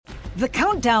The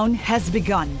countdown has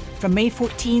begun. From May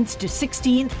 14th to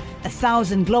 16th,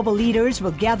 1,000 global leaders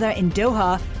will gather in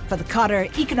Doha for the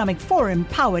Qatar Economic Forum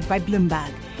powered by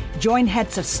Bloomberg. Join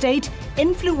heads of state,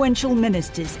 influential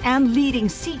ministers, and leading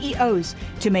CEOs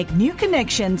to make new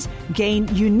connections,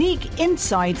 gain unique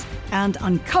insights, and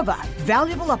uncover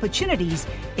valuable opportunities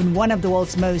in one of the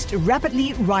world's most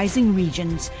rapidly rising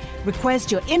regions.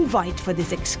 Request your invite for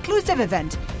this exclusive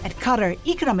event at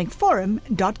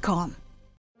QatarEconomicForum.com.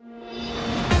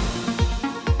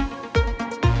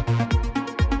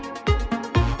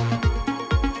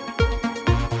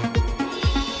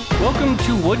 Welcome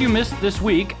to What You Missed This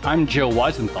Week. I'm Joe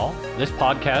Weisenthal. This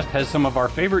podcast has some of our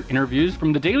favorite interviews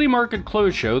from the Daily Market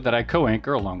Close show that I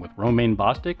co-anchor along with Romaine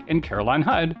Bostick and Caroline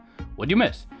Hyde. What'd you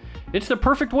miss? It's the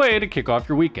perfect way to kick off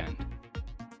your weekend.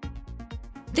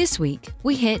 This week,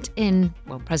 we hit, in,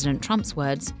 President Trump's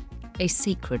words, a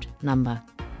sacred number,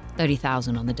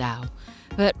 30,000 on the Dow.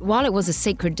 But while it was a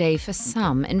sacred day for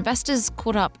some, investors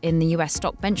caught up in the US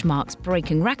stock benchmarks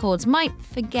breaking records might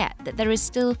forget that there is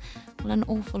still an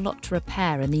awful lot to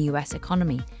repair in the US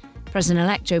economy.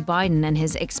 President-elect Joe Biden and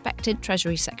his expected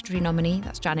Treasury Secretary nominee,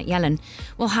 that's Janet Yellen,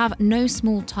 will have no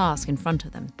small task in front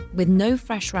of them. With no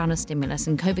fresh round of stimulus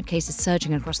and COVID cases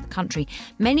surging across the country,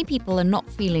 many people are not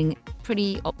feeling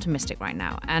pretty optimistic right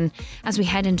now. And as we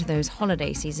head into those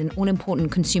holiday season,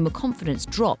 all-important consumer confidence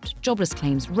dropped, jobless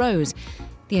claims rose.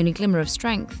 The only glimmer of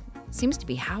strength seems to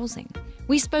be housing.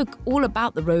 We spoke all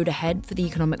about the road ahead for the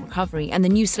economic recovery and the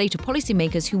new slate of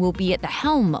policymakers who will be at the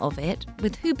helm of it,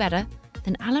 with who better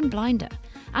than Alan Blinder.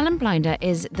 Alan Blinder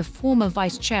is the former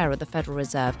vice chair of the Federal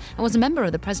Reserve and was a member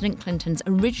of the President Clinton's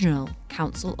original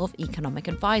Council of Economic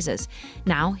Advisors.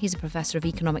 Now he's a professor of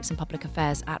economics and public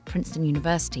affairs at Princeton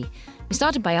University. We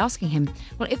started by asking him,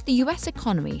 if the US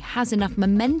economy has enough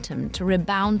momentum to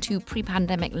rebound to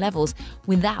pre-pandemic levels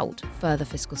without further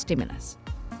fiscal stimulus.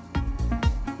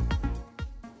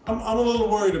 I'm a little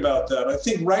worried about that. I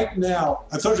think right now,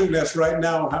 I thought you were going to ask right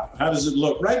now, how does it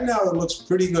look? Right now, it looks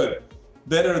pretty good.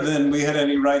 Better than we had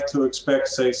any right to expect,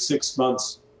 say, 6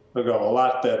 months ago. A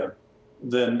lot better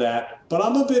than that. But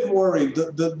I'm a bit worried.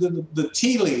 The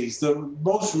tea leaves, the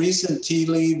most recent tea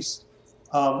leaves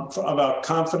about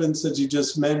confidence that you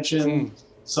just mentioned,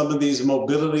 some of these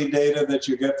mobility data that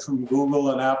you get from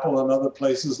Google and Apple and other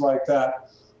places like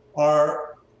that are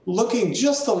looking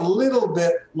just a little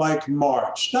bit like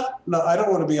March. No, I don't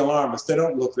want to be alarmist. They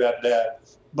don't look that bad.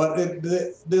 But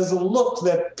there's a look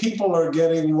that people are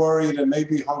getting worried and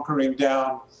maybe hunkering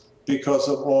down because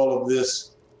of all of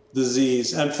this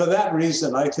disease. And for that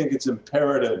reason, I think it's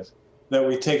imperative that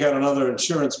we take out another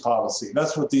insurance policy.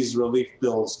 That's what these relief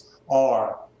bills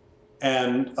are.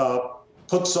 And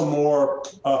put some more,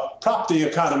 prop the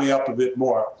economy up a bit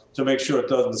more to make sure it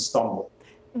doesn't stumble.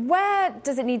 Where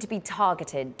does it need to be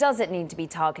targeted? Does it need to be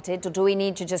targeted, or do we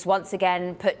need to just once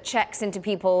again put checks into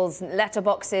people's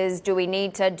letterboxes? Do we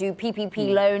need to do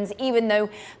PPP loans, even though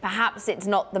perhaps it's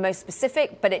not the most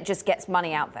specific, but it just gets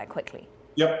money out there quickly?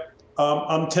 Yep.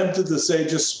 I'm tempted to say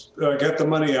just get the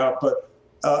money out, but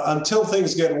until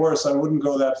things get worse, I wouldn't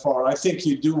go that far. I think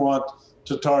you do want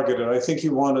to target it. I think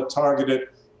you want to target it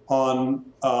on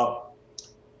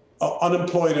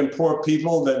unemployed and poor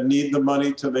people that need the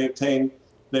money to maintain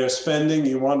their spending.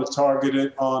 You want to target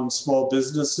it on small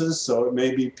businesses, so it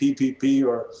may be PPP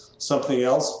or something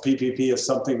else. PPP is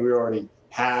something we already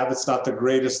have. It's not the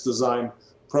greatest design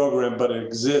program, but it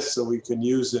exists, so we can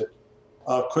use it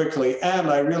quickly. And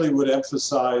I really would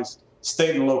emphasize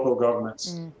state and local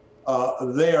governments.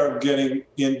 They are getting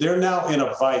in, they're now in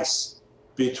a vice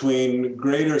between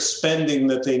greater spending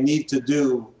that they need to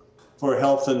do for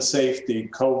health and safety,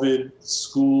 COVID,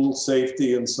 school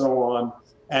safety, and so on,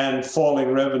 and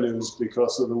falling revenues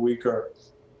because of the weaker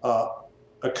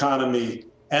economy.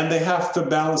 And they have to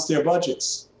balance their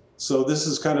budgets. So this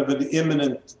is kind of an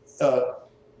imminent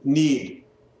need.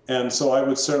 And so I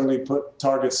would certainly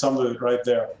target some of it right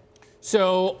there.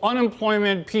 So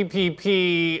unemployment,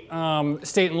 PPP,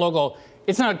 state and local,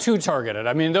 it's not too targeted.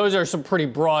 I mean, those are some pretty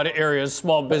broad areas,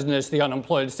 small business, the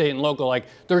unemployed, state and local. Like,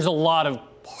 there's a lot of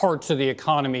parts of the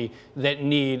economy that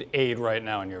need aid right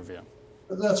now, in your view.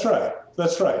 That's right.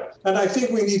 That's right. And I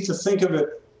think we need to think of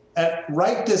it at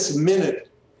right this minute.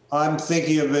 I'm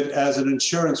thinking of it as an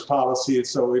insurance policy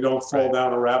so we don't fall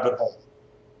down a rabbit hole.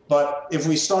 But if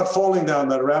we start falling down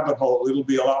that rabbit hole, it'll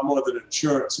be a lot more than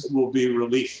insurance. It will be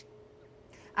relief.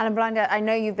 Alan Blinder, I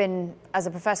know you've been, as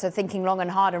a professor, thinking long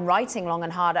and hard and writing long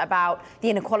and hard about the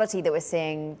inequality that we're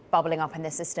seeing bubbling up in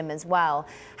the system as well.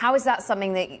 How is that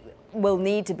something that will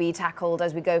need to be tackled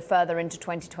as we go further into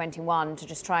 2021 to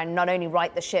just try and not only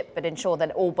right the ship, but ensure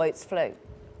that all boats float?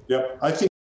 Yep, I think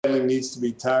needs to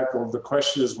be tackled. The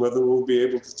question is whether we'll be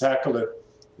able to tackle it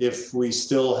if we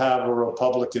still have a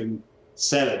Republican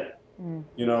Senate.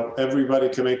 You know, everybody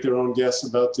can make their own guess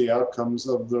about the outcomes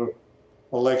of the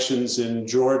elections in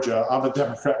Georgia. I'm a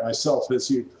Democrat myself, as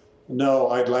you know.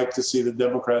 I'd like to see the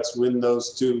Democrats win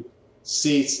those 2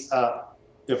 seats.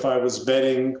 If I was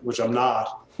betting, which I'm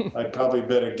not, I'd probably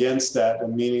bet against that,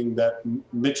 and meaning that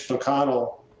Mitch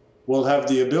McConnell will have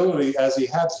the ability, as he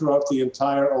had throughout the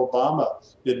entire Obama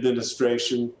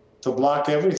administration, to block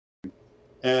everything.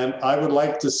 And I would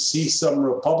like to see some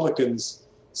Republicans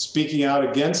speaking out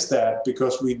against that,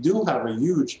 because we do have a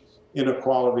huge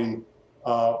inequality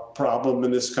problem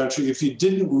in this country. If you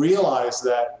didn't realize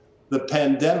that, the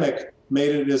pandemic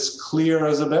made it as clear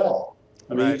as a bell.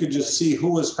 I mean, you could just see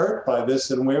who was hurt by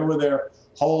this and where were there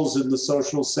holes in the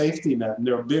social safety net, and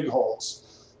there are big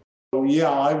holes. So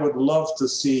yeah, I would love to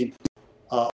see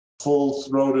a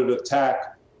full-throated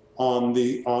attack on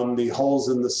the holes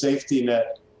in the safety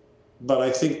net. But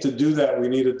I think to do that, we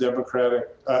need a Democratic,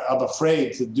 I'm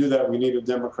afraid to do that, we need a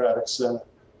Democratic Senate.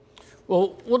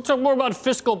 Well, we'll talk more about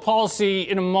fiscal policy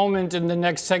in a moment in the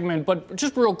next segment, but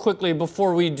just real quickly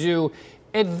before we do,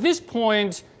 at this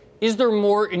point, is there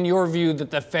more, in your view, that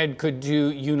the Fed could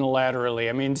do unilaterally?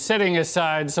 I mean, setting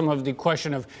aside some of the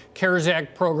question of CARES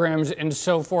Act programs and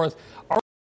so forth, are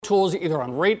there tools either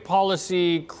on rate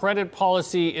policy, credit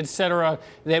policy, et cetera,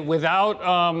 that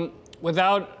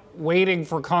without waiting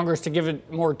for Congress to give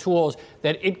it more tools,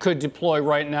 that it could deploy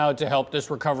right now to help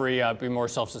this recovery be more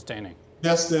self-sustaining?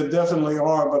 Yes, there definitely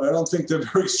are, but I don't think they're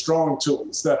very strong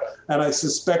tools. And I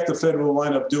suspect the Fed will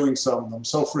wind up doing some of them.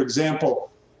 So, for example,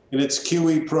 in its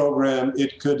QE program,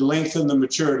 it could lengthen the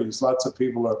maturities. Lots of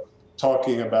people are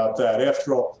talking about that.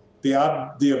 After all, the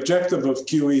objective of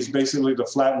QE is basically to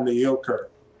flatten the yield curve.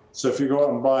 So if you go out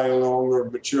and buy longer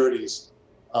maturities,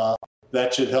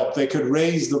 that should help. They could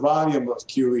raise the volume of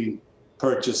QE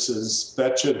purchases.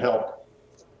 That should help.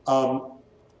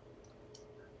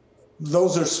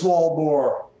 Those are small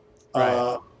bore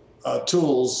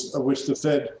tools which the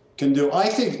Fed can do. I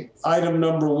think item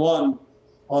number 1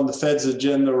 on the Fed's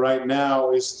agenda right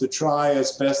now is to try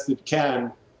as best it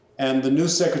can, and the new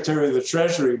Secretary of the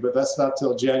Treasury, but that's not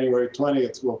till January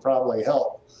 20th, will probably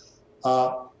help,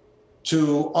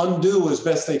 to undo as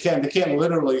best they can. They can't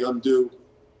literally undo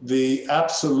the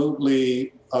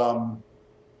absolutely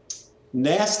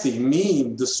nasty,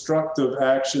 mean, destructive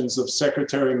actions of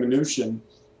Secretary Mnuchin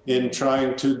in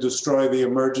trying to destroy the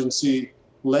emergency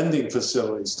lending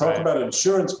facilities. Talk about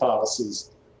insurance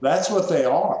policies. That's what they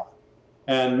are.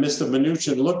 And Mr.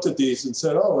 Mnuchin looked at these and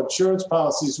said, oh, insurance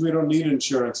policies, we don't need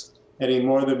insurance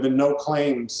anymore. There have been no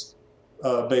claims,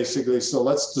 basically, so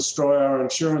let's destroy our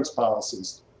insurance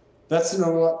policies. That's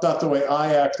not the way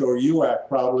I act or you act,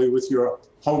 probably, with your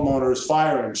homeowner's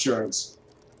fire insurance.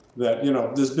 That, you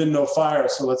know, there's been no fire,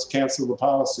 so let's cancel the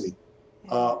policy.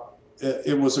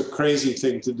 It was a crazy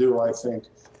thing to do, I think.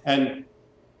 And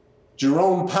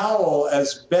Jerome Powell,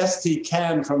 as best he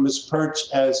can from his perch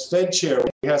as Fed chair,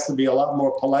 he has to be a lot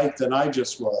more polite than I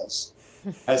just was,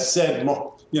 has said,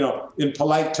 more, you know, in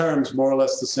polite terms, more or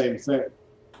less the same thing.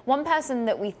 One person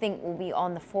that we think will be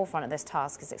on the forefront of this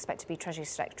task is expected to be Treasury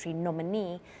Secretary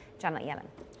nominee Janet Yellen.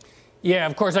 Yeah,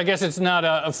 of course, I guess it's not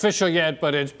official yet,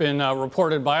 but it's been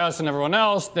reported by us and everyone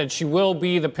else that she will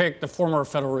be the pick, the former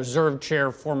Federal Reserve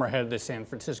Chair, former head of the San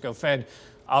Francisco Fed.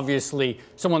 Obviously,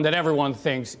 someone that everyone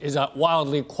thinks is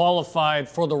wildly qualified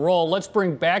for the role. Let's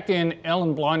bring back in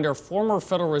Ellen Blinder, former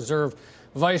Federal Reserve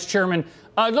Vice Chairman.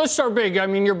 Let's start big. I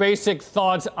mean, your basic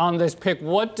thoughts on this pick.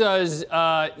 What does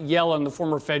Yellen, the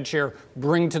former Fed Chair,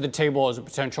 bring to the table as a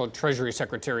potential Treasury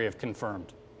Secretary if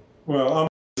confirmed? Well, I'm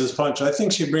this punch. I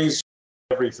think she brings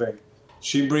everything.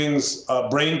 She brings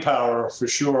brain power, for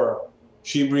sure.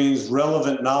 She brings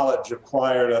relevant knowledge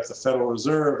acquired at the Federal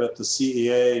Reserve, at the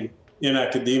CEA, in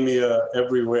academia,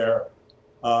 everywhere.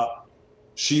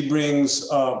 She brings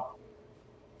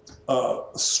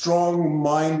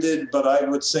strong-minded, but I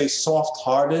would say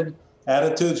soft-hearted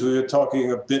attitudes. We were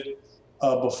talking a bit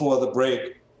before the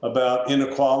break about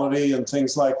inequality and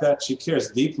things like that. She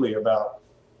cares deeply about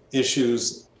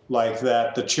issues like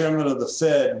that. The chairman of the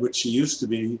Fed, which she used to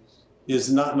be,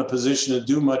 is not in a position to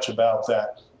do much about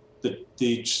that.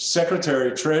 The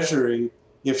Secretary of Treasury,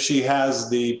 if she has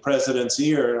the president's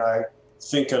ear, and I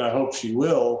think and I hope she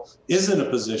will, is in a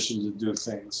position to do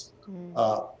things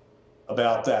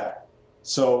about that.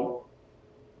 So,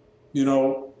 you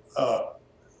know,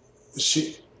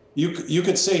 you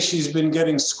could say she's been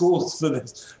getting schooled for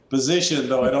this position,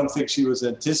 though I don't think she was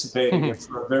anticipating it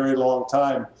for a very long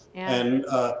time. Yeah. And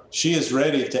she is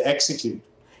ready to execute.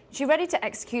 she ready to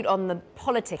execute on the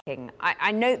politicking?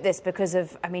 I note this because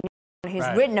of, who's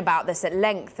Right. written about this at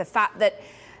length, the fact that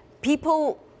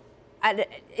people,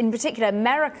 in particular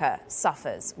America,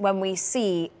 suffers when we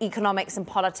see economics and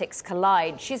politics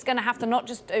collide. She's going to have to not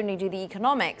just only do the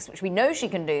economics, which we know she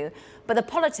can do, but the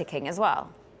politicking as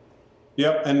well.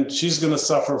 Yep, and she's going to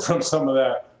suffer from some of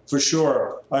that for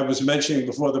sure. I was mentioning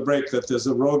before the break that there's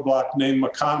a roadblock named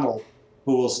McConnell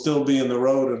who will still be in the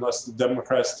road unless the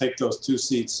Democrats take those 2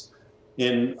 seats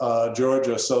in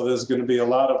Georgia. So there's going to be a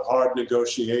lot of hard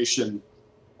negotiation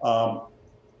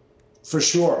for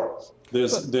sure.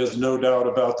 There's no doubt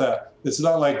about that. It's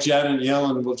not like Janet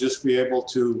Yellen will just be able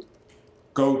to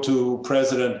go to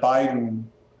President Biden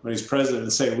when he's president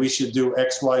and say, we should do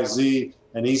X, Y, Z,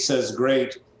 and he says,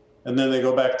 great. And then they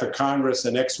go back to Congress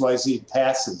and XYZ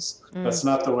passes. That's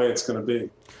not the way it's going to be.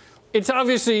 It's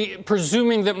obviously,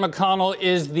 presuming that McConnell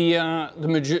is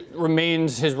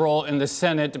remains his role in the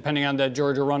Senate, depending on that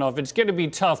Georgia runoff, it's going to be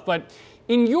tough. But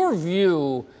in your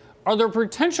view, are there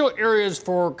potential areas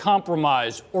for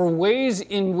compromise or ways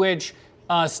in which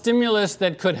stimulus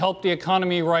that could help the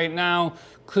economy right now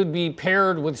could be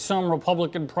paired with some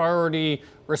Republican priority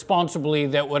responsibly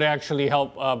that would actually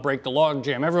help break the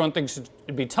logjam? Everyone thinks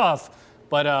it'd be tough,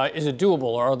 but is it doable?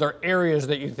 Or are there areas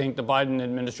that you think the Biden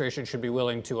administration should be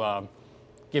willing to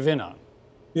give in on?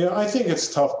 Yeah, I think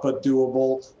it's tough but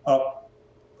doable.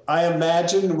 I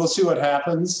imagine, we'll see what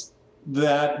happens,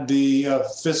 that the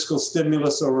fiscal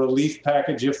stimulus or relief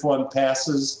package, if one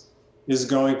passes, is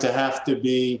going to have to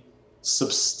be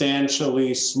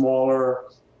substantially smaller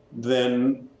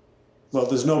than, well,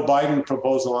 there's no Biden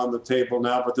proposal on the table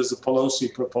now, but there's a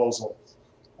Pelosi proposal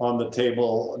on the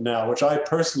table now, which I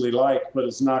personally like, but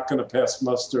it's not going to pass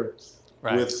muster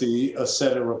with the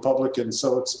Senate Republicans.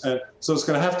 So it's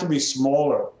going to have to be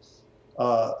smaller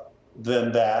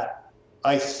than that.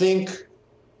 I think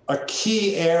a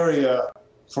key area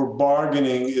for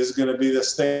bargaining is going to be the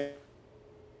state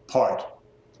part.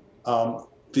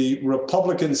 The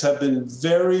Republicans have been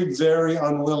very, very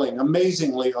unwilling,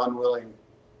 amazingly unwilling,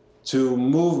 to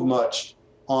move much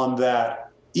on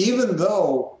that, even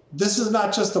though this is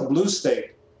not just a blue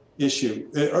state issue.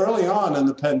 Early on in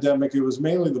the pandemic, it was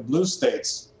mainly the blue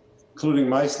states, including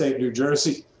my state, New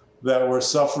Jersey, that were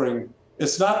suffering.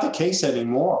 It's not the case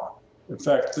anymore. In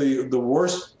fact, the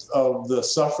worst of the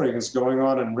suffering is going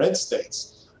on in red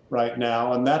states right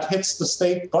now, and that hits the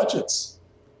state budgets.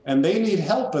 And they need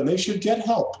help, and they should get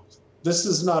help. This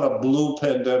is not a blue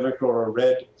pandemic or a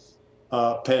red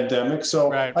pandemic.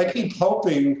 So I keep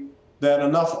hoping that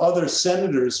enough other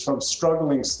senators from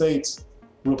struggling states,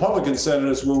 Republican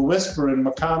senators, will whisper in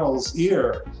McConnell's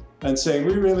ear and say,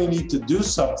 we really need to do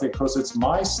something because it's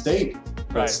my state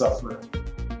that's suffering.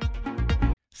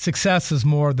 Success is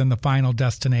more than the final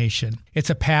destination. It's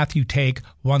a path you take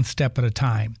one step at a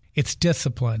time. It's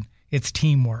discipline. It's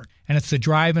teamwork. And it's the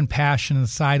drive and passion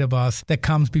inside of us that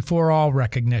comes before all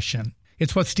recognition.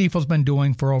 It's what Stifel's been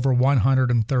doing for over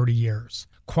 130 years.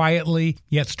 Quietly,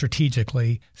 yet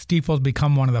strategically, Stifel's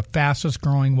become one of the fastest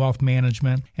growing wealth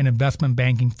management and investment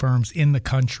banking firms in the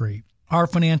country. Our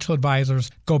financial advisors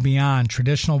go beyond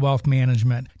traditional wealth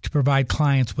management to provide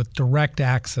clients with direct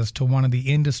access to one of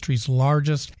the industry's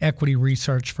largest equity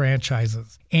research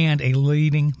franchises and a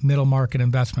leading middle market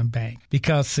investment bank,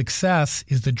 because success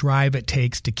is the drive it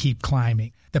takes to keep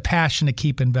climbing, the passion to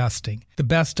keep investing, the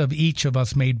best of each of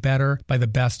us made better by the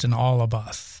best in all of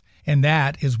us. And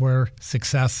that is where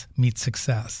success meets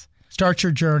success. Start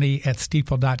your journey at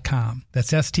Stifel.com.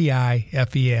 That's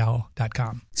STIFEL.com.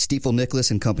 Stifel Nicholas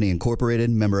and Company Incorporated,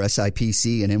 member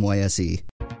SIPC and NYSE.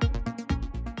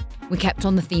 We kept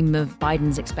on the theme of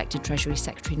Biden's expected Treasury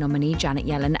Secretary nominee, Janet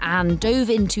Yellen, and dove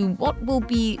into what will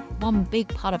be one big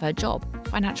part of her job,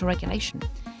 financial regulation.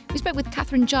 We spoke with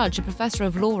Catherine Judge, a professor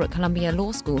of law at Columbia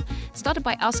Law School, started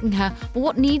by asking her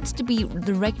what needs to be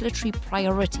the regulatory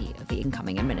priority of the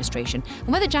incoming administration and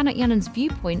whether Janet Yellen's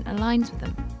viewpoint aligns with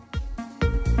them.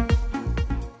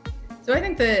 So I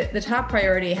think the top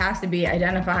priority has to be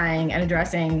identifying and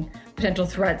addressing potential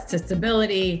threats to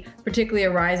stability, particularly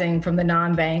arising from the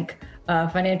non-bank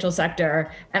financial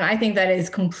sector. And I think that is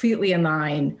completely in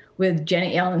line with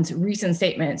Janet Yellen's recent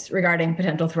statements regarding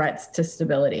potential threats to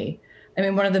stability. I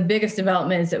mean, one of the biggest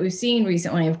developments that we've seen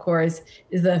recently, of course,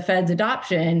 is the Fed's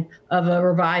adoption of a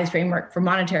revised framework for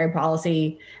monetary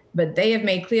policy. But they have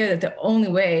made clear that the only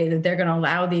way that they're going to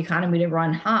allow the economy to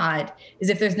run hot is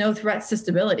if there's no threats to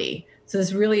stability. So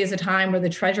this really is a time where the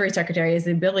Treasury Secretary has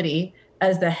the ability,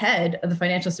 as the head of the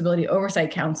Financial Stability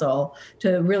Oversight Council,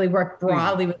 to really work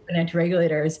broadly with financial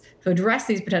regulators to address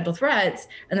these potential threats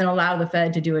and then allow the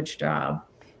Fed to do its job.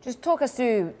 Just talk us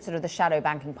through sort of the shadow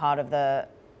banking part of the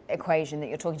equation that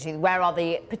you're talking to? Where are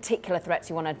the particular threats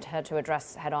you wanted her to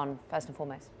address head on, first and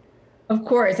foremost? Of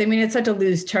course. I mean, it's such a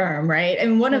loose term, right?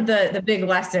 And one of the big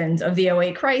lessons of the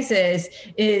 2008 crisis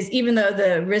is even though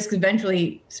the risks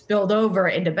eventually spilled over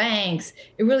into banks,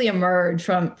 it really emerged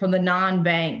from the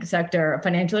non-bank sector of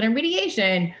financial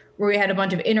intermediation, where we had a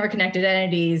bunch of interconnected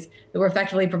entities that were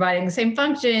effectively providing the same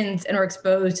functions and are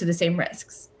exposed to the same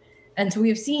risks. And so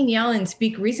we've seen Yellen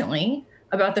speak recently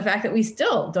about the fact that we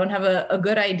still don't have a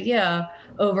good idea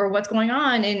over what's going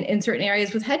on in certain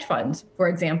areas with hedge funds, for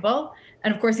example.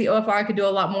 And of course, the OFR could do a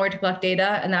lot more to collect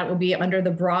data, and that will be under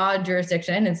the broad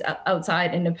jurisdiction. It's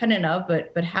outside, independent of,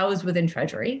 but housed within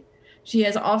Treasury. She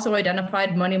has also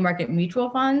identified money market mutual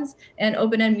funds and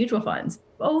open-end mutual funds,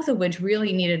 both of which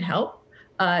really needed help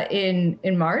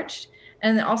in March.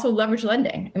 And then also leverage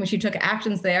lending. I mean, she took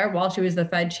actions there while she was the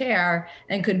Fed chair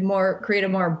and could create a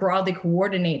more broadly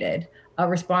coordinated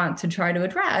response to try to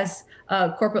address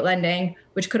corporate lending,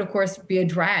 which could, of course, be a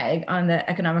drag on the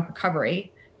economic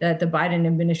recovery that the Biden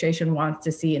administration wants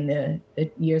to see in the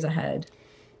years ahead.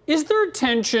 Is there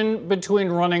tension between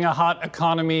running a hot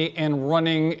economy and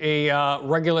running a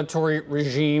regulatory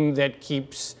regime that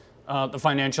keeps the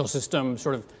financial system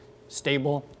sort of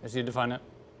stable, as you define it?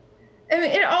 I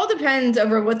mean, it all depends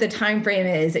over what the time frame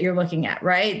is that you're looking at,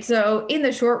 right? So in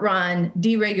the short run,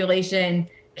 deregulation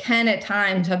can at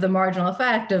times have the marginal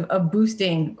effect of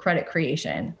boosting credit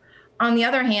creation. On the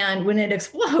other hand, when it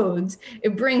explodes,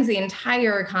 it brings the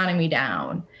entire economy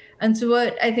down. And so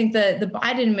what I think the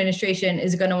Biden administration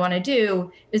is going to want to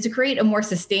do is to create a more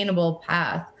sustainable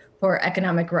path for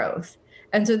economic growth.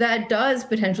 And so that does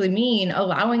potentially mean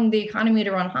allowing the economy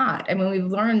to run hot. I mean,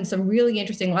 we've learned some really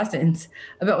interesting lessons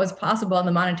about what's possible on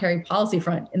the monetary policy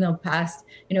front in the past,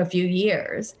 few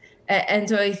years. And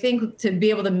so I think to be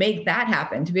able to make that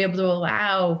happen, to be able to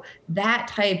allow that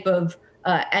type of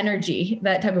energy,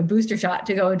 that type of booster shot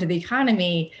to go into the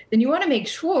economy, then you want to make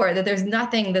sure that there's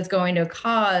nothing that's going to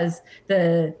cause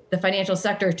the financial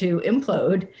sector to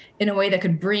implode in a way that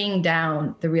could bring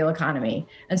down the real economy.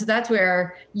 And so that's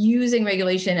where using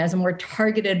regulation as a more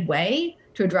targeted way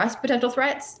to address potential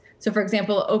threats. So for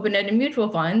example, open-ended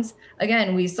mutual funds,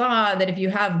 again, we saw that if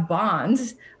you have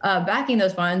bonds backing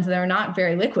those funds, they're not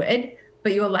very liquid,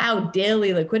 but you allow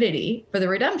daily liquidity for the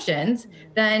redemptions,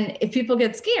 then if people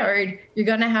get scared, you're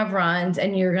going to have runs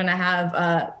and you're going to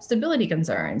have stability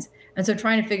concerns. And so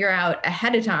trying to figure out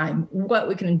ahead of time what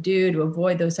we can do to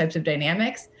avoid those types of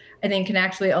dynamics, I think can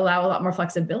actually allow a lot more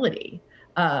flexibility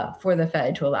for the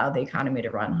Fed to allow the economy to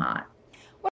run hot.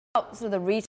 What about sort of the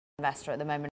retail investor at the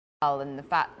moment, and the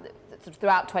fact that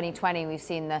throughout 2020 we've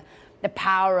seen the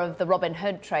power of the Robin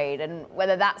Hood trade, and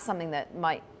whether that's something that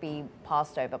might be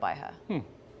passed over by her?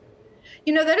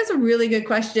 That is a really good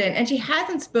question. And she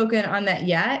hasn't spoken on that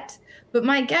yet. But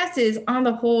my guess is, on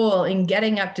the whole, in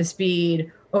getting up to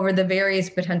speed over the various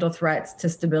potential threats to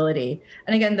stability.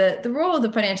 And again, the role of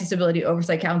the Financial Stability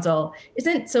Oversight Council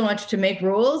isn't so much to make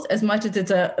rules as much as it's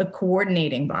a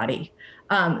coordinating body.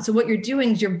 So what you're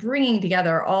doing is you're bringing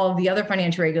together all of the other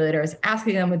financial regulators,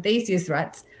 asking them what they see as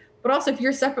threats. But also, if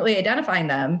you're separately identifying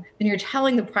them, then you're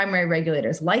telling the primary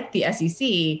regulators, like the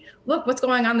SEC, look, what's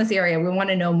going on in this area? We want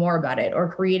to know more about it. Or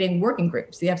creating working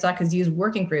groups. The FSOC has used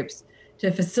working groups to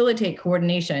facilitate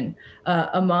coordination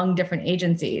among different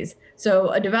agencies. So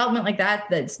a development like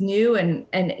that's new and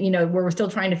where we're still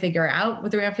trying to figure out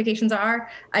what the ramifications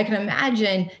are, I can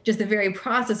imagine just the very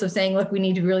process of saying, look, we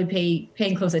need to really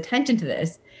paying close attention to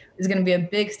this is going to be a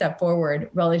big step forward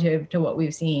relative to what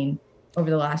we've seen over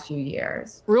the last few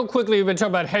years. Real quickly, we've been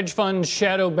talking about hedge funds,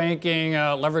 shadow banking,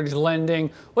 leveraged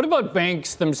lending. What about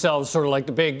banks themselves, sort of like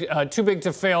the big, too big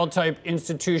to fail type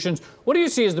institutions? What do you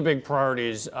see as the big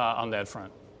priorities on that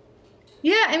front?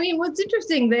 Yeah, I mean, what's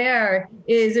interesting there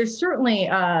is there's certainly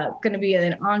going to be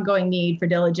an ongoing need for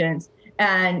diligence.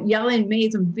 And Yellen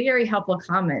made some very helpful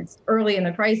comments early in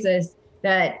the crisis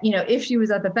that, if she was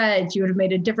at the Fed, she would have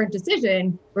made a different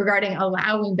decision regarding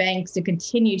allowing banks to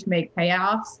continue to make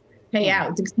payouts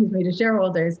to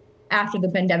shareholders after the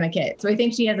pandemic hit. So I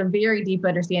think she has a very deep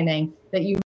understanding that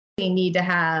you really need to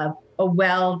have a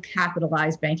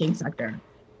well-capitalized banking sector.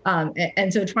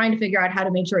 And so trying to figure out how to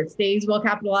make sure it stays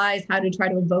well-capitalized, how to try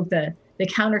to invoke the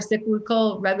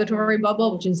counter-cyclical regulatory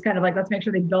bubble, which is kind of like, let's make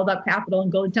sure they build up capital in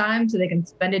good times so they can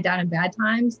spend it down in bad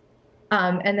times.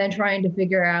 And then trying to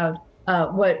figure out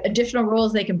what additional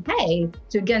roles they can play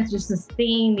to, again, just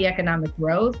sustain the economic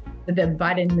growth that the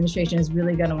Biden administration is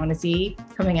really going to want to see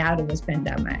coming out of this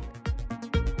pandemic.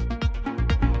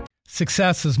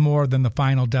 Success is more than the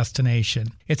final destination.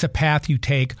 It's a path you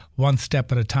take one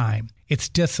step at a time. It's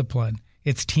discipline.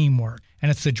 it's teamwork,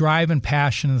 and it's the drive and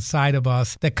passion inside of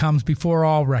us that comes before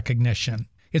all recognition.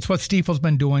 It's what Stifel's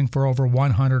been doing for over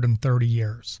 130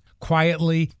 years.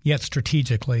 Quietly, yet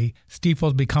strategically,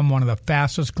 Stifel's become one of the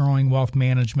fastest growing wealth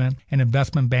management and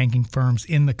investment banking firms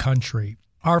in the country.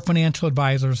 Our financial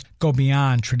advisors go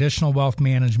beyond traditional wealth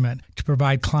management to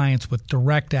provide clients with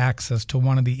direct access to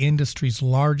one of the industry's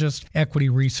largest equity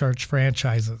research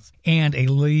franchises and a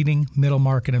leading middle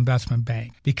market investment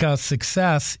bank, because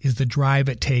success is the drive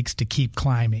it takes to keep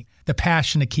climbing, the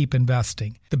passion to keep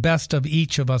investing, the best of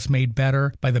each of us made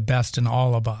better by the best in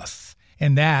all of us.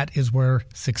 And that is where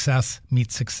success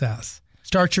meets success.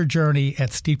 Start your journey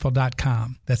at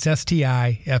Stifel.com. That's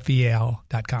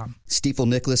STIFEL.com. Stifel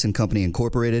Nicholas and Company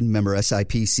Incorporated, member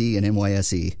SIPC and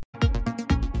NYSE.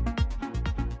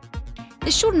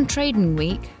 This shortened trading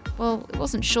week, well, it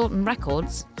wasn't shortened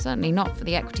records, certainly not for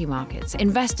the equity markets.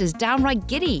 Investors downright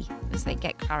giddy as they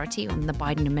get clarity on the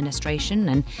Biden administration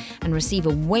and receive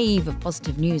a wave of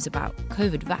positive news about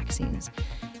COVID vaccines.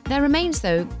 There remains,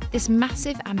 though, this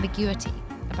massive ambiguity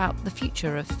about the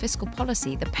future of fiscal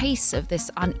policy, the pace of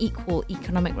this unequal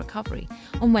economic recovery.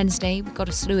 On Wednesday, we got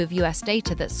a slew of US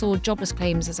data that saw jobless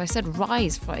claims, as I said,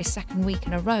 rise for a second week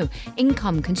in a row,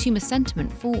 income, consumer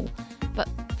sentiment fall. But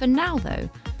for now, though,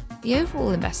 the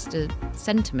overall investor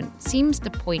sentiment seems to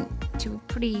point to a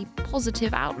pretty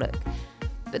positive outlook.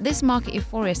 But this market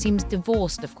euphoria seems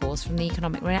divorced, of course, from the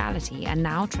economic reality, and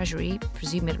now Treasury,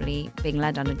 presumably being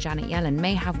led under Janet Yellen,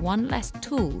 may have one less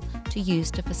tool to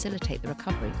use to facilitate the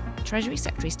recovery. Treasury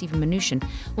Secretary Steven Mnuchin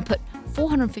will put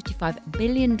 $455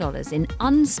 billion in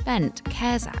unspent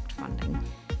CARES Act funding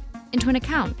into an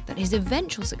account that his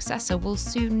eventual successor will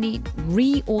soon need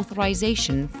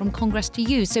reauthorization from Congress to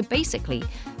use. So basically,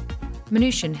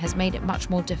 Mnuchin has made it much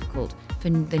more difficult for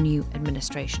the new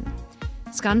administration.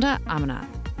 Skandar Amanath,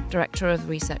 Director of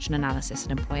Research and Analysis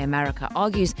at Employ America,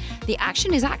 argues the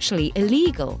action is actually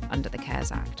illegal under the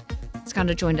CARES Act.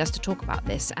 Skandar joined us to talk about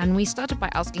this, and we started by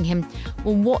asking him,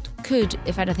 well, what could,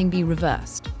 if anything, be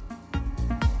reversed?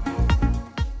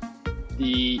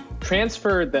 The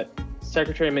transfer that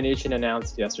Secretary Mnuchin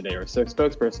announced yesterday, or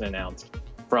spokesperson announced,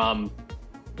 from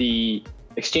the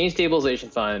Exchange Stabilization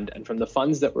Fund and from the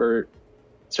funds that were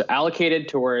allocated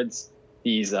towards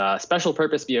these special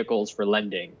purpose vehicles for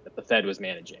lending that the Fed was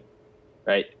managing,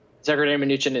 right? Secretary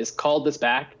Mnuchin has called this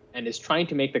back and is trying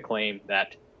to make the claim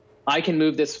that I can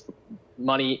move this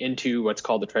money into what's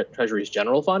called the Treasury's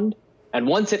General Fund. And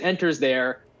once it enters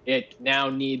there, it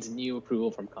now needs new approval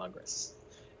from Congress.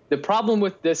 The problem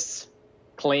with this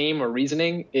claim or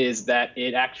reasoning is that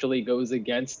it actually goes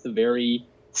against the very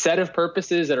set of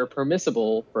purposes that are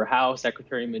permissible for how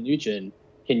Secretary Mnuchin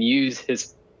can use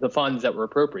the funds that were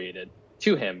appropriated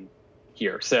to him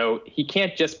here. So he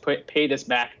can't just pay this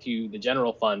back to the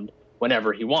general fund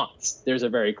whenever he wants. There's a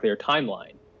very clear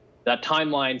timeline. That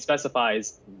timeline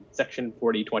specifies Section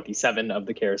 4027 of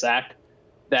the CARES Act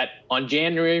that on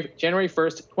January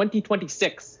 1st,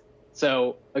 2026,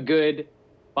 so a good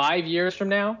 5 years from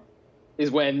now,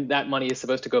 is when that money is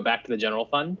supposed to go back to the general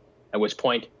fund, at which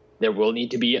point there will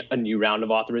need to be a new round of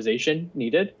authorization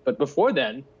needed. But before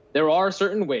then, there are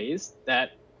certain ways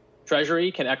that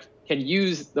Treasury can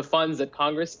use the funds that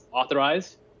Congress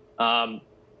authorized in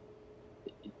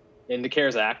the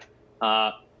CARES Act,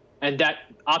 and that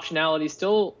optionality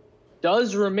still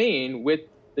does remain with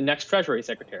the next Treasury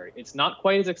Secretary. It's not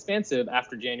quite as expansive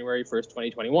after January 1st,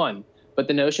 2021, but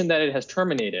the notion that it has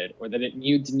terminated or that it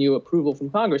needs new approval from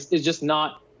Congress is just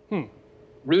not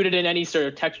rooted in any sort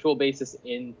of textual basis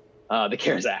in the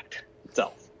CARES Act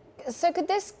itself. So could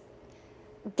this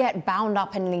get bound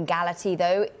up in legality,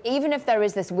 though, even if there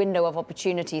is this window of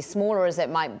opportunity, smaller as it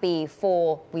might be,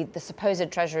 for the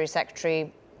supposed Treasury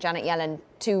Secretary Janet Yellen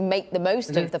to make the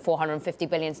most of the $450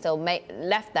 billion still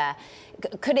left there?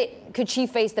 Could she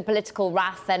face the political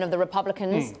wrath then of the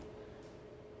Republicans?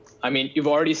 I mean, you've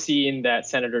already seen that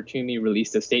Senator Toomey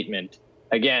released a statement.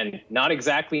 Again, not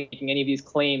exactly making any of these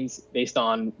claims based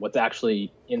on what's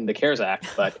actually in the CARES Act,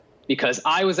 but because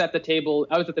I was at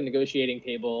the negotiating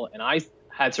table, and I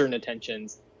had certain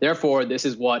intentions. Therefore, this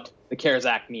is what the CARES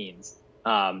Act means.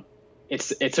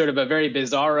 It's sort of a very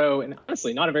bizarro and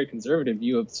honestly not a very conservative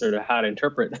view of sort of how to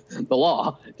interpret the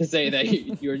law, to say that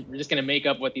you're just going to make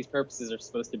up what these purposes are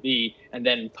supposed to be, and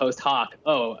then post hoc,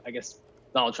 I guess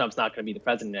Donald Trump's not going to be the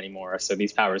president anymore, so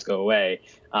these powers go away.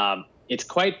 It's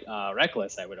quite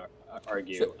reckless, I would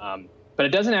argue. But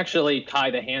it doesn't actually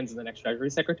tie the hands of the next Treasury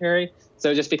Secretary.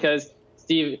 So just because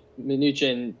Steve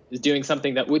Mnuchin is doing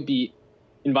something that would be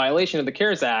in violation of the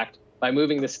CARES Act by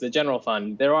moving this to the general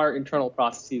fund, there are internal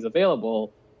processes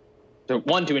available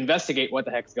to investigate what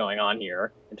the heck's going on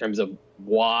here in terms of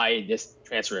why this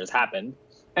transfer has happened.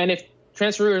 And if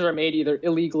transfers are made either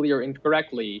illegally or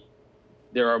incorrectly,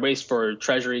 there are ways for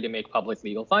Treasury to make public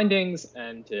legal findings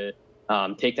and to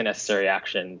take the necessary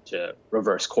action to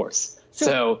reverse course.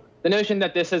 So the notion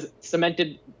that this has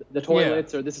cemented the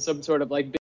toilets or this is some sort of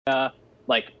like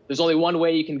there's only one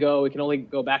way you can go, it can only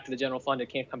go back to the general fund, it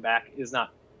can't come back, is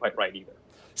not quite right either.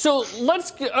 So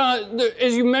let's,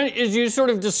 as you sort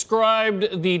of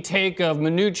described the take of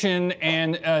Mnuchin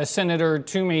and Senator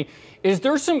Toomey, is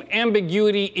there some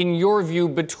ambiguity in your view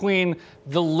between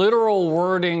the literal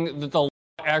wording that the law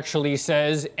actually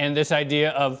says and this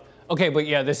idea of, okay, but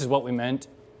yeah, this is what we meant?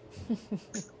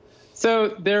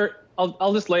 So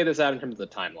I'll just lay this out in terms of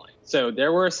the timeline. So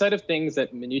there were a set of things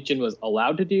that Mnuchin was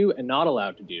allowed to do and not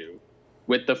allowed to do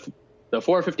with the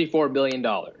 $454 billion.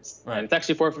 Right. And it's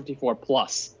actually 454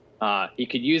 plus. He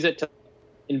could use it to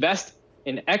invest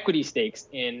in equity stakes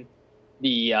in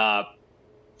the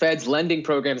Fed's lending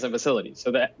programs and facilities.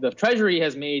 So that the Treasury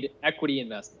has made equity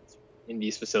investments in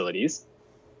these facilities.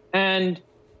 And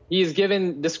he's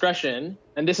given discretion,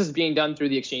 and this is being done through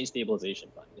the Exchange Stabilization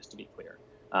Fund, just to be clear.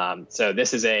 So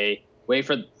this is a way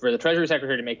for the Treasury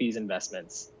Secretary to make these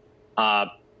investments.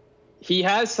 He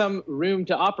has some room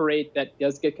to operate that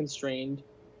does get constrained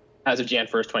as of Jan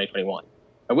 1st, 2021,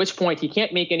 at which point he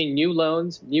can't make any new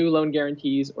loans, new loan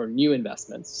guarantees, or new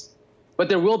investments. But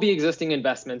there will be existing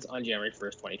investments on January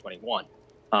 1st, 2021.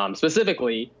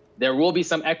 Specifically, there will be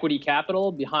some equity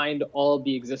capital behind all of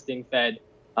the existing Fed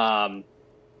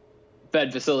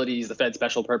facilities, the Fed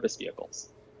special purpose vehicles.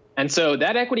 And so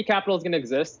that equity capital is going to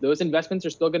exist. Those investments are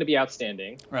still going to be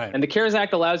outstanding. Right. And the CARES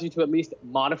Act allows you to at least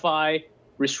modify,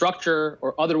 restructure,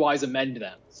 or otherwise amend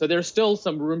them. So there's still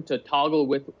some room to toggle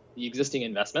with the existing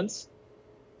investments.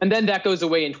 And then that goes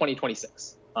away in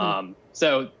 2026.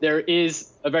 So there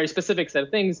is a very specific set of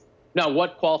things. Now,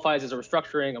 what qualifies as a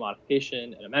restructuring, a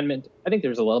modification, an amendment? I think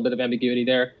there's a little bit of ambiguity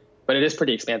there, but it is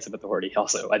pretty expansive authority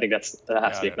also. I think that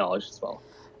has to be acknowledged as well.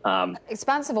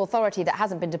 Expansive authority that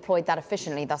hasn't been deployed that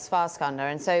efficiently thus far,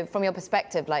 Skandar. And so from your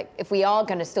perspective, like if we are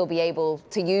going to still be able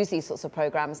to use these sorts of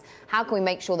programs, how can we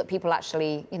make sure that people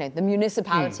actually, the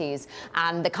municipalities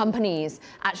and the companies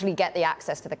actually get the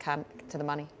access to the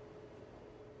money?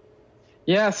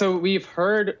 Yeah, so we've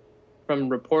heard from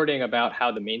reporting about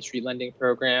how the Main Street lending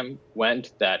program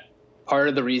went, that part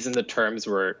of the reason the terms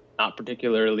were not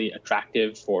particularly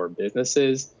attractive for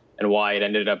businesses and why it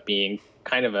ended up being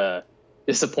kind of a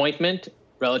disappointment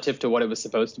relative to what it was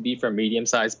supposed to be for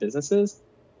medium-sized businesses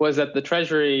was that the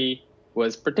Treasury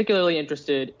was particularly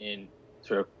interested in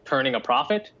sort of turning a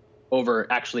profit over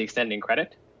actually extending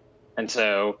credit. And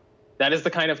so that is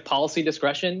the kind of policy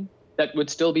discretion that would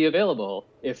still be available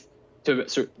if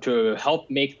to help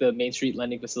make the Main Street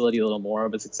lending facility a little more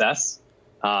of a success,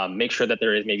 make sure that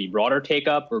there is maybe broader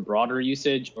take-up or broader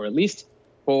usage, or at least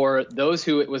for those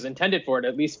who it was intended for, to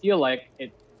at least feel like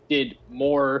it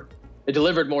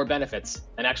delivered more benefits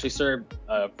and actually served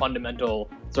a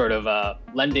fundamental sort of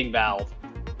lending valve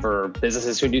for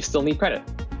businesses who do still need credit.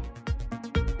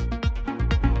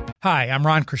 Hi, I'm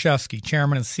Ron Kruszewski,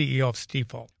 Chairman and CEO of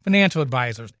Stifel. Financial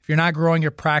advisors, if you're not growing your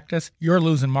practice, you're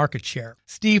losing market share.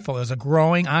 Stifel is a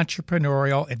growing,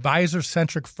 entrepreneurial,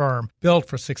 advisor-centric firm built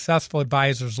for successful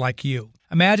advisors like you.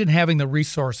 Imagine having the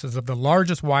resources of the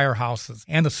largest wirehouses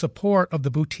and the support of the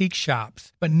boutique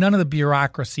shops, but none of the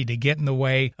bureaucracy to get in the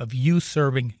way of you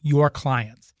serving your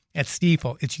clients. At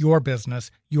Stifel, it's your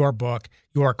business, your book,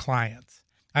 your clients.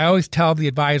 I always tell the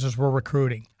advisors we're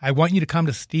recruiting, I want you to come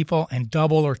to Stifel and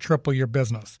double or triple your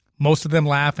business. Most of them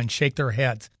laugh and shake their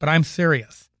heads, but I'm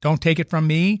serious. Don't take it from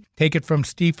me. Take it from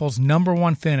Stifel's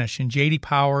 #1 finish in J.D.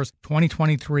 Power's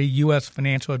 2023 U.S.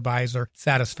 Financial Advisor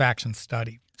Satisfaction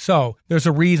Study. So, there's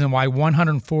a reason why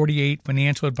 148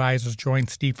 financial advisors joined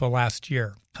Stifel last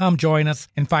year. Come join us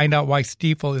and find out why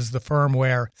Stifel is the firm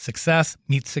where success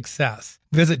meets success.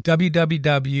 Visit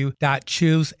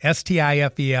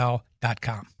www.choosestifel.com.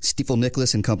 Stifel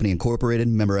Nicholas and Company Incorporated,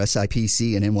 member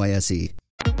SIPC and NYSE.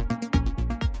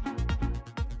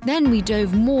 Then we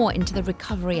dove more into the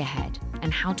recovery ahead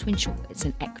and how to ensure it's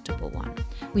an equitable one.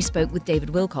 We spoke with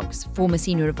David Wilcox, former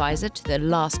senior advisor to the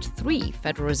last 3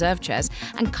 Federal Reserve chairs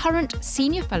and current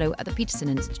senior fellow at the Peterson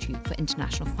Institute for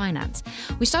International Finance.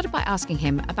 We started by asking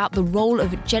him about the role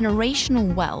of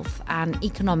generational wealth and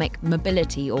economic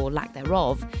mobility, or lack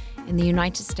thereof, in the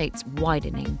United States'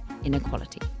 widening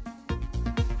inequality.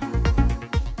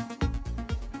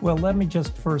 Well, let me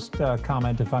just first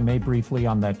comment, if I may, briefly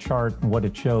on that chart and what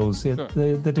it shows. Sure.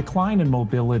 The decline in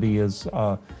mobility is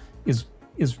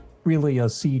really a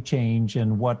sea change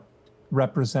in what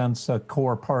represents a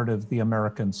core part of the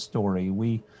American story.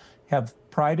 We have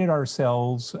prided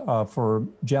ourselves for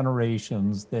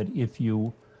generations that if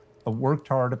you worked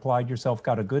hard, applied yourself,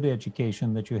 got a good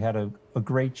education, that you had a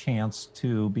great chance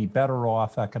to be better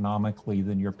off economically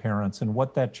than your parents. And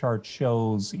what that chart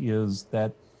shows is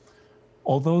that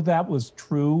although that was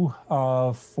true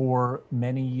for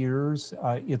many years,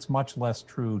 it's much less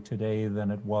true today than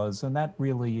it was. And that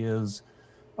really is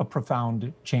a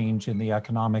profound change in the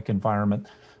economic environment.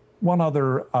 One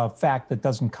other fact that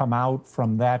doesn't come out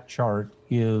from that chart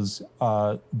is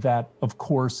that, of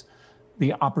course,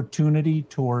 the opportunity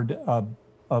toward a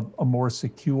more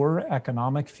secure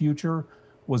economic future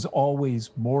was always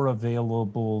more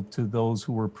available to those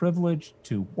who were privileged,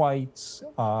 to whites,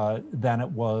 than it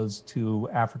was to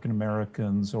African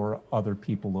Americans or other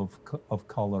people of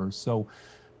color. So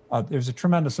there's a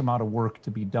tremendous amount of work to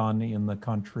be done in the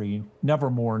country, never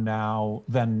more now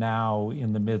than now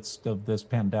in the midst of this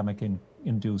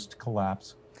pandemic-induced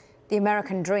collapse. The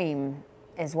American dream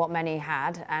is what many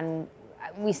had, and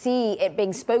we see it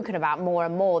being spoken about more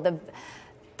and more.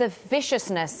 The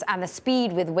viciousness and the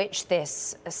speed with which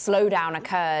this slowdown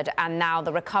occurred and now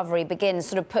the recovery begins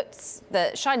sort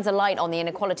of shines a light on the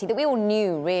inequality that we all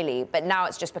knew, really, but now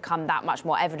it's just become that much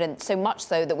more evident, so much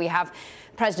so that we have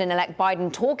President-elect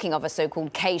Biden talking of a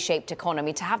so-called K-shaped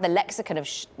economy. To have the lexicon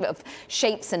of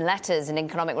shapes and letters in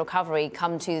economic recovery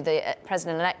come to the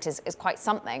president-elect is quite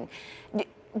something.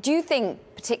 Do you think,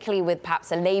 particularly with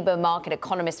perhaps a labour market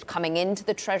economist coming into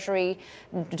the Treasury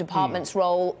Department's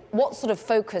role, what sort of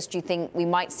focus do you think we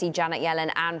might see Janet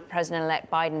Yellen and President-elect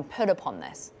Biden put upon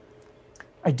this?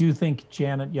 I do think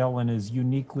Janet Yellen is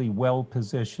uniquely well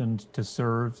positioned to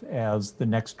serve as the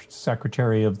next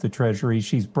Secretary of the Treasury.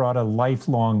 She's brought a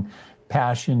lifelong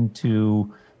passion to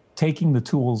taking the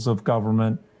tools of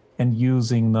government and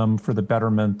using them for the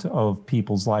betterment of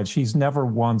people's lives. She's never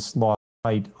once lost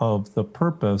sight of the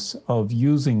purpose of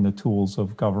using the tools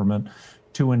of government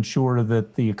to ensure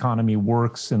that the economy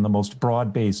works in the most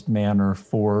broad-based manner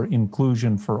for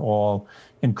inclusion for all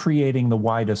and creating the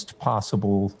widest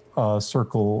possible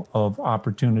circle of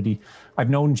opportunity.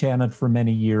 I've known Janet for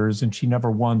many years, and she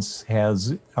never once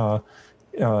has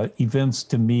evinced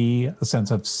to me a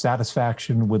sense of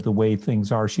satisfaction with the way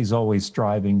things are. She's always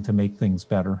striving to make things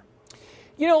better.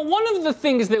 You know, one of the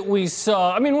things that we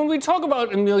saw, I mean, when we talk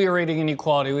about ameliorating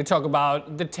inequality, we talk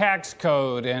about the tax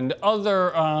code and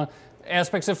other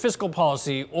aspects of fiscal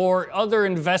policy or other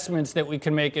investments that we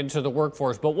can make into the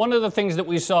workforce. But one of the things that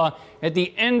we saw at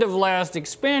the end of last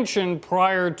expansion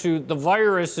prior to the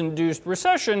virus-induced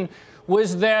recession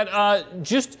was that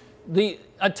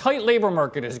a tight labor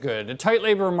market is good. A tight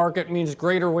labor market means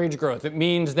greater wage growth. It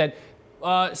means that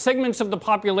segments of the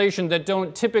population that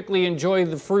don't typically enjoy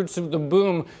the fruits of the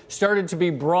boom started to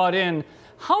be brought in.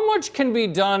 How much can be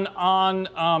done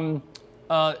on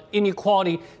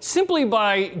inequality simply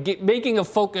by making a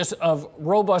focus of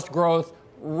robust growth,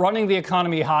 running the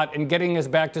economy hot, and getting us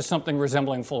back to something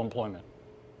resembling full employment?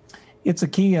 It's a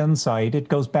key insight. It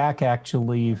goes back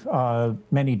actually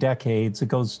many decades. It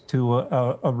goes to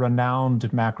a renowned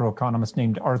macroeconomist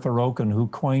named Arthur Okun, who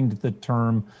coined the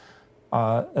term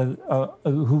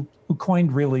who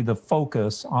coined really the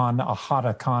focus on a hot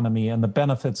economy and the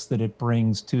benefits that it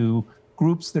brings to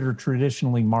groups that are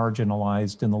traditionally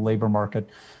marginalized in the labor market.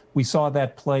 We saw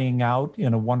that playing out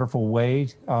in a wonderful way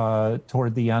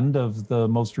toward the end of the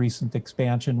most recent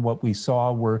expansion. What we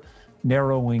saw were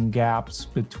narrowing gaps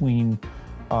between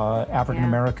African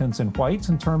Americans and whites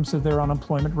in terms of their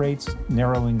unemployment rates,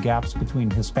 narrowing gaps between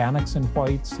Hispanics and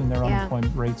whites in their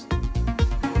unemployment rates.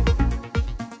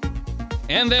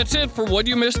 And that's it for What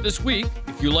You Missed This Week.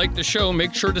 If you like the show,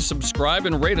 make sure to subscribe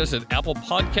and rate us at Apple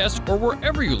Podcasts or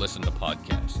wherever you listen to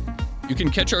podcasts. You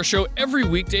can catch our show every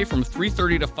weekday from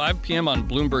 3:30 to 5 p.m. on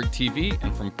Bloomberg TV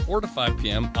and from 4 to 5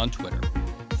 p.m. on Twitter.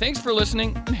 Thanks for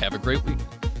listening and have a great week.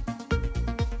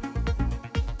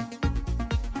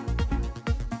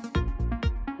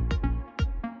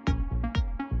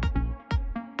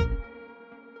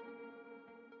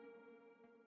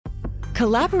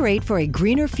 Collaborate for a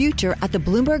greener future at the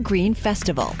Bloomberg Green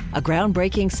Festival, a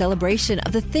groundbreaking celebration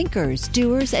of the thinkers,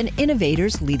 doers, and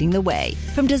innovators leading the way.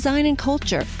 From design and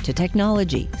culture to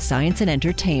technology, science, and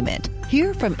entertainment.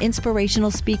 Hear from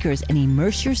inspirational speakers and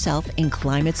immerse yourself in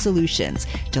climate solutions.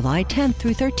 July 10th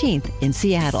through 13th in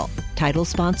Seattle. Title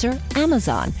sponsor,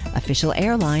 Amazon. Official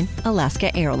airline,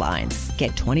 Alaska Airlines.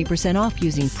 Get 20% off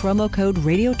using promo code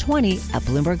radio20 at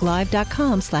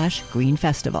BloombergLive.com/Green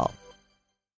Festival.